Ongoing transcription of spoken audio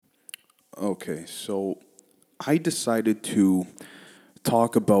Okay, so I decided to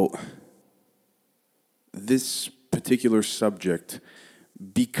talk about this particular subject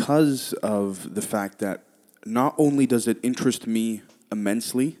because of the fact that not only does it interest me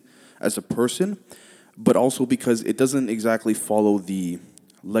immensely as a person, but also because it doesn't exactly follow the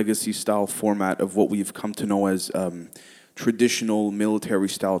legacy style format of what we've come to know as traditional military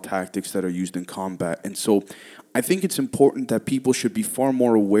style tactics that are used in combat. And so I think it's important that people should be far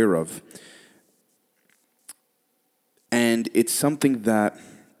more aware of. And it's something that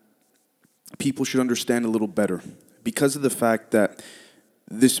people should understand a little better because of the fact that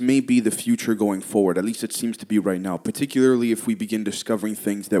this may be the future going forward. At least it seems to be right now, particularly if we begin discovering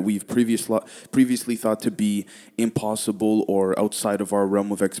things that we've previously thought to be impossible or outside of our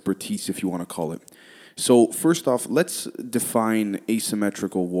realm of expertise, if you want to call it. So, first off, let's define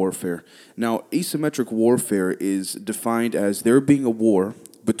asymmetrical warfare. Now, asymmetric warfare is defined as there being a war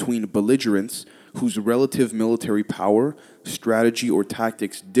between belligerents whose relative military power, strategy, or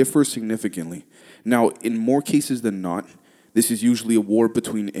tactics differ significantly. Now, in more cases than not, this is usually a war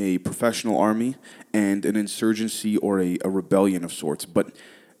between a professional army and an insurgency or a rebellion of sorts. But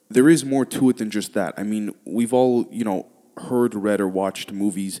there is more to it than just that. I mean, we've all, heard, read, or watched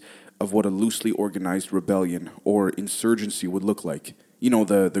movies of what a loosely organized rebellion or insurgency would look like. You know,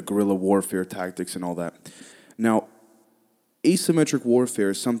 the guerrilla warfare tactics and all that. Now, asymmetric warfare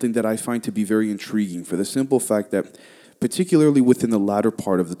is something that I find to be very intriguing for the simple fact that, particularly within the latter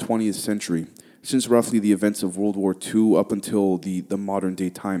part of the 20th century, since roughly the events of World War II up until the modern day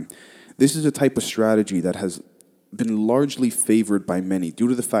time, this is a type of strategy that has been largely favored by many due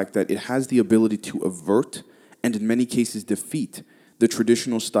to the fact that it has the ability to avert and, in many cases, defeat the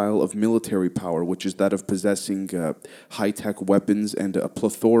traditional style of military power, which is that of possessing high tech weapons and a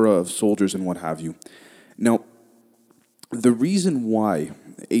plethora of soldiers and what have you. Now, the reason why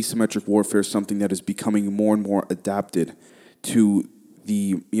asymmetric warfare is something that is becoming more and more adapted to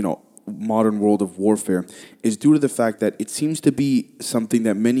the modern world of warfare is due to the fact that it seems to be something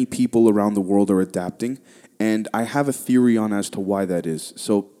that many people around the world are adapting, and I have a theory on as to why that is.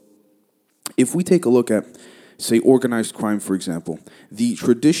 So, if we take a look at, say, organized crime, for example, the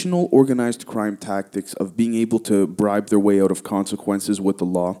traditional organized crime tactics of being able to bribe their way out of consequences with the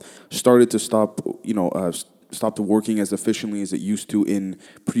law started to stopped working as efficiently as it used to in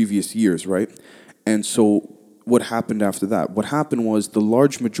previous years, right? And so what happened after that? What happened was the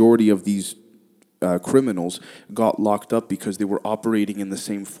large majority of these criminals got locked up because they were operating in the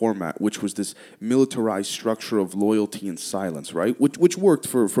same format, which was this militarized structure of loyalty and silence, right? Which worked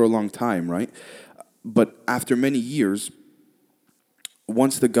for a long time, right? But after many years,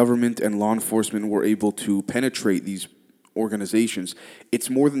 once the government and law enforcement were able to penetrate these organizations, it's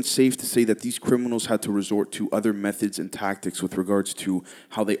more than safe to say that these criminals had to resort to other methods and tactics with regards to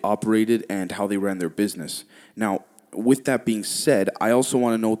how they operated and how they ran their business. Now, with that being said, I also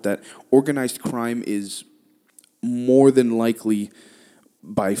want to note that organized crime is more than likely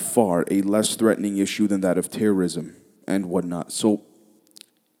by far a less threatening issue than that of terrorism and whatnot. So,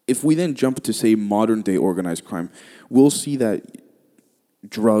 if we then jump to, say, modern day organized crime, we'll see that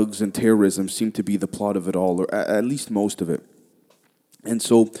drugs and terrorism seem to be the plot of it all, or at least most of it. And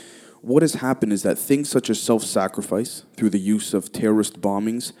so, what has happened is that things such as self sacrifice through the use of terrorist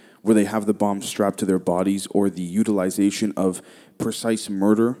bombings, where they have the bombs strapped to their bodies, or the utilization of precise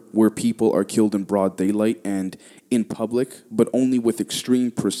murder, where people are killed in broad daylight and in public, but only with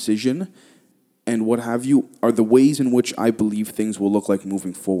extreme precision, and what have you, are the ways in which I believe things will look like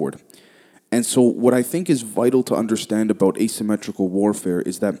moving forward. And so, what I think is vital to understand about asymmetrical warfare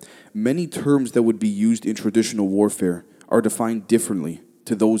is that many terms that would be used in traditional warfare are defined differently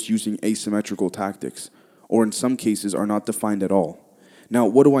to those using asymmetrical tactics, or in some cases are not defined at all. Now,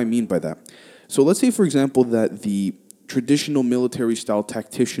 what do I mean by that? So, let's say, for example, that the traditional military style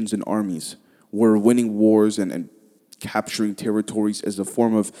tacticians and armies were winning wars and capturing territories as a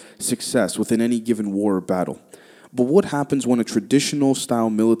form of success within any given war or battle. But what happens when a traditional style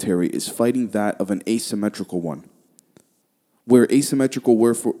military is fighting that of an asymmetrical one? Where asymmetrical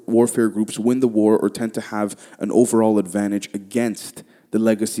warfare groups win the war or tend to have an overall advantage against the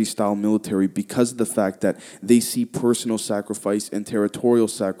legacy style military because of the fact that they see personal sacrifice and territorial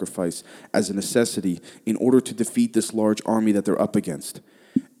sacrifice as a necessity in order to defeat this large army that they're up against.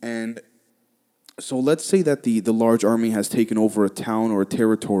 And so let's say that the large army has taken over a town or a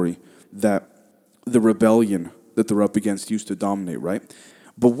territory that the rebellion that they're up against used to dominate, right?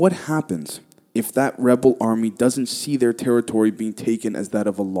 But what happens if that rebel army doesn't see their territory being taken as that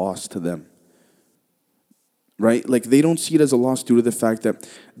of a loss to them? Right? Like they don't see it as a loss due to the fact that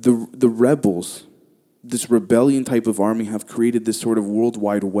the rebels this rebellion type of army have created this sort of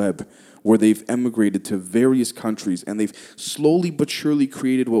worldwide web where they've emigrated to various countries and they've slowly but surely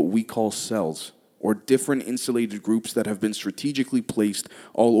created what we call cells, or different insulated groups that have been strategically placed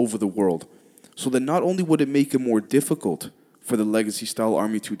all over the world. So that not only would it make it more difficult for the legacy style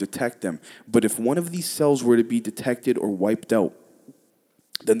army to detect them, but if one of these cells were to be detected or wiped out,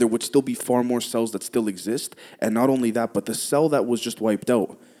 then there would still be far more cells that still exist. And not only that, but the cell that was just wiped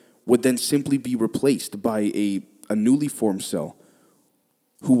out would then simply be replaced by a newly formed cell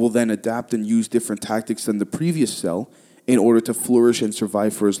who will then adapt and use different tactics than the previous cell in order to flourish and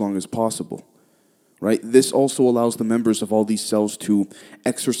survive for as long as possible. Right? This also allows the members of all these cells to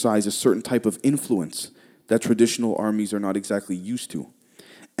exercise a certain type of influence that traditional armies are not exactly used to.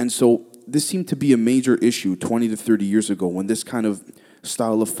 And so this seemed to be a major issue 20 to 30 years ago when this kind of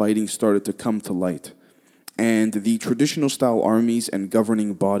style of fighting started to come to light. And the traditional style armies and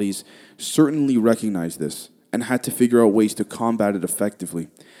governing bodies certainly recognized this and had to figure out ways to combat it effectively.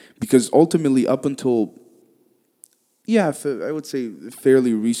 Because ultimately, up until, I would say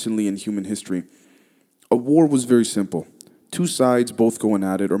fairly recently in human history, a war was very simple. Two sides both going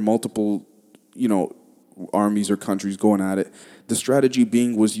at it, or multiple, armies or countries going at it. The strategy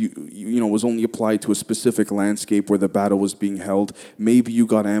being was was only applied to a specific landscape where the battle was being held. Maybe you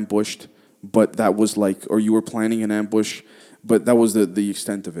got ambushed, but that was or you were planning an ambush, but that was the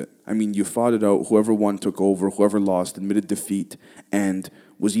extent of it. I mean, you fought it out. Whoever won took over. Whoever lost admitted defeat and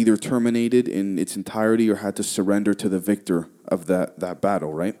was either terminated in its entirety or had to surrender to the victor of that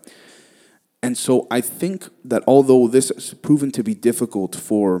battle, right? And so I think that although this has proven to be difficult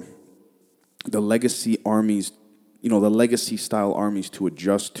for the legacy armies, the legacy style armies to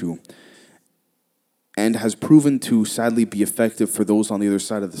adjust to, and has proven to sadly be effective for those on the other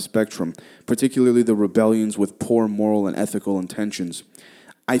side of the spectrum, particularly the rebellions with poor moral and ethical intentions,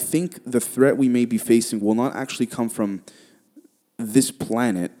 I think the threat we may be facing will not actually come from this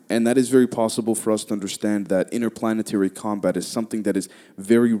planet, and that is very possible for us to understand that interplanetary combat is something that is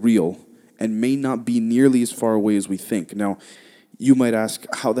very real and may not be nearly as far away as we think. Now, you might ask,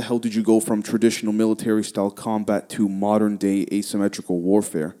 how the hell did you go from traditional military-style combat to modern-day asymmetrical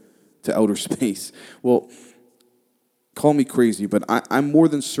warfare, to outer space? Well, call me crazy, but I'm more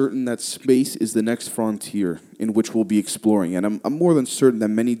than certain that space is the next frontier in which we'll be exploring. And I'm more than certain that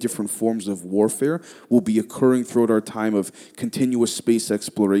many different forms of warfare will be occurring throughout our time of continuous space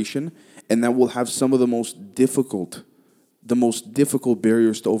exploration, and that will have some of the most difficult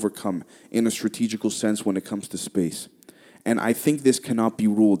barriers to overcome in a strategical sense when it comes to space. And I think this cannot be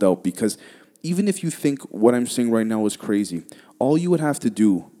ruled out, because even if you think what I'm saying right now is crazy, all you would have to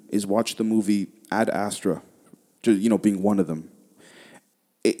do is watch the movie Ad Astra, being one of them.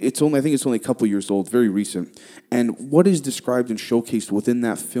 I think it's only a couple years old, very recent. And what is described and showcased within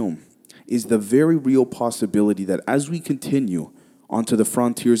that film is the very real possibility that as we continue onto the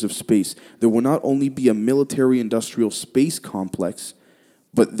frontiers of space, there will not only be a military-industrial space complex,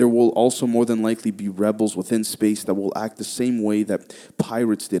 but there will also more than likely be rebels within space that will act the same way that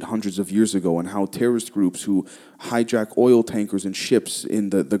pirates did hundreds of years ago, and how terrorist groups who hijack oil tankers and ships in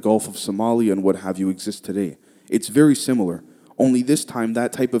the Gulf of Somalia and what have you exist today. It's very similar, only this time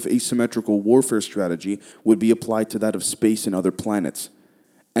that type of asymmetrical warfare strategy would be applied to that of space and other planets.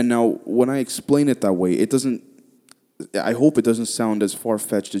 And now, when I explain it that way, I hope it doesn't sound as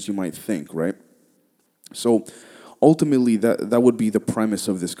far-fetched as you might think, right? So ultimately, that would be the premise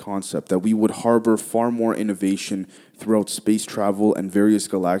of this concept, that we would harbor far more innovation throughout space travel and various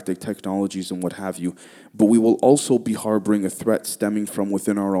galactic technologies and what have you, but we will also be harboring a threat stemming from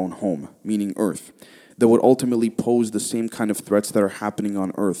within our own home, meaning Earth, that would ultimately pose the same kind of threats that are happening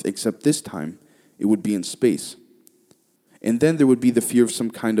on Earth, except this time it would be in space. And then there would be the fear of some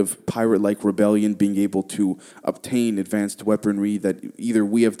kind of pirate-like rebellion being able to obtain advanced weaponry that either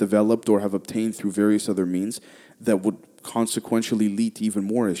we have developed or have obtained through various other means that would consequentially lead to even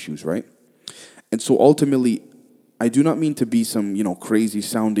more issues, right? And so ultimately, I do not mean to be some,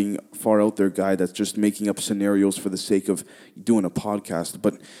 crazy-sounding, far-out-there guy that's just making up scenarios for the sake of doing a podcast.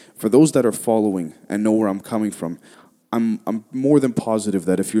 But for those that are following and know where I'm coming from, I'm more than positive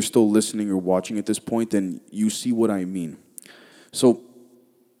that if you're still listening or watching at this point, then you see what I mean. So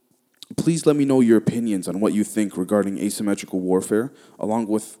please let me know your opinions on what you think regarding asymmetrical warfare, along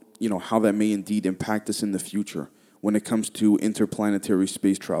with, how that may indeed impact us in the future when it comes to interplanetary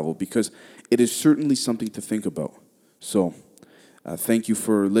space travel, because it is certainly something to think about. So thank you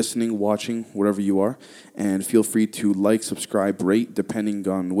for listening, watching, wherever you are, and feel free to like, subscribe, rate, depending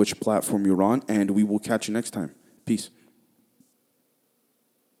on which platform you're on, and we will catch you next time. Peace.